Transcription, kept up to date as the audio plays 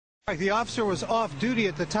The officer was off duty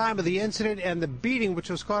at the time of the incident, and the beating, which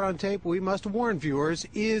was caught on tape, we must warn viewers,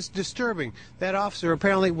 is disturbing. That officer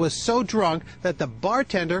apparently was so drunk that the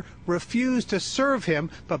bartender refused to serve him,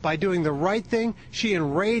 but by doing the right thing, she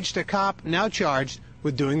enraged a cop now charged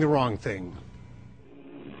with doing the wrong thing.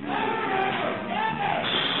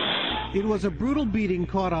 It was a brutal beating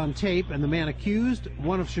caught on tape, and the man accused,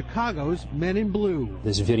 one of Chicago's men in blue.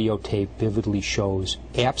 This videotape vividly shows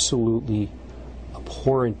absolutely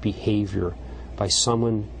abhorrent behavior by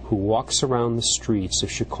someone who walks around the streets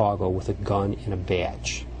of Chicago with a gun and a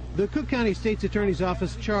badge. The Cook County State's Attorney's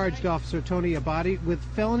Office charged Officer Tony Abadi with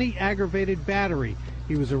felony aggravated battery.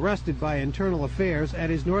 He was arrested by Internal Affairs at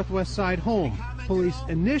his Northwest Side home. Police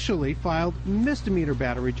initially filed misdemeanor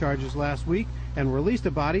battery charges last week and released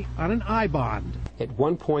Abadi on an I bond. At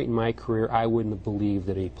one point in my career, I wouldn't have believed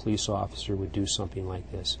that a police officer would do something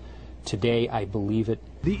like this. Today, I believe it.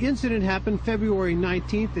 The incident happened February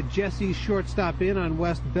 19th at Jesse's Shortstop Inn on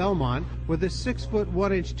West Belmont, where the 6-foot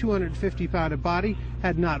 1-inch, 250-pound Abadi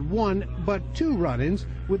had not one but two run-ins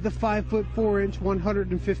with the 5-foot 4-inch,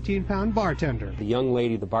 115-pound bartender. The young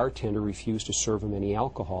lady, the bartender, refused to serve him any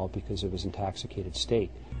alcohol because of his intoxicated state.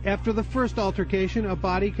 After the first altercation,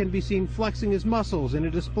 Abadi can be seen flexing his muscles in a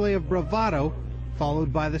display of bravado,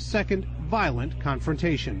 followed by the second violent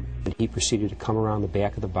confrontation. He proceeded to come around the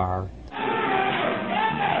back of the bar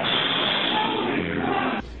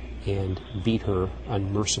and beat her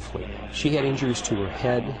unmercifully. She had injuries to her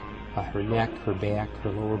head, her neck, her back,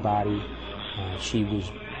 her lower body. She was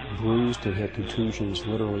bruised and had contusions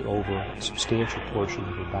literally over a substantial portion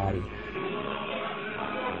of her body.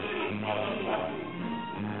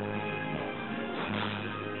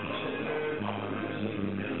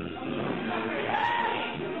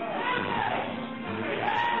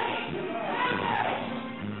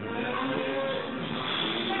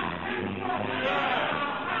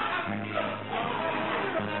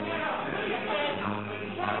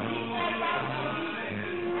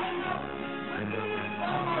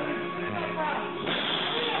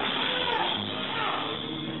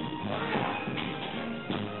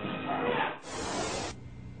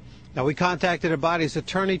 Now, we contacted Abadi's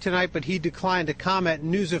attorney tonight, but he declined to comment.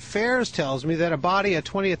 News Affairs tells me that Abadi, a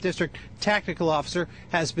 20th District tactical officer,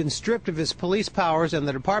 has been stripped of his police powers, and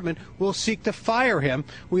the department will seek to fire him.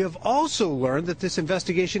 We have also learned that this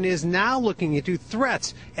investigation is now looking into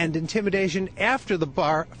threats and intimidation after the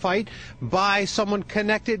bar fight by someone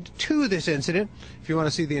connected to this incident. If you want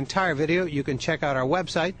to see the entire video, you can check out our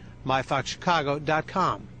website,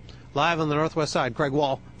 myfoxchicago.com. Live on the Northwest Side, Craig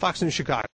Wall, Fox News Chicago.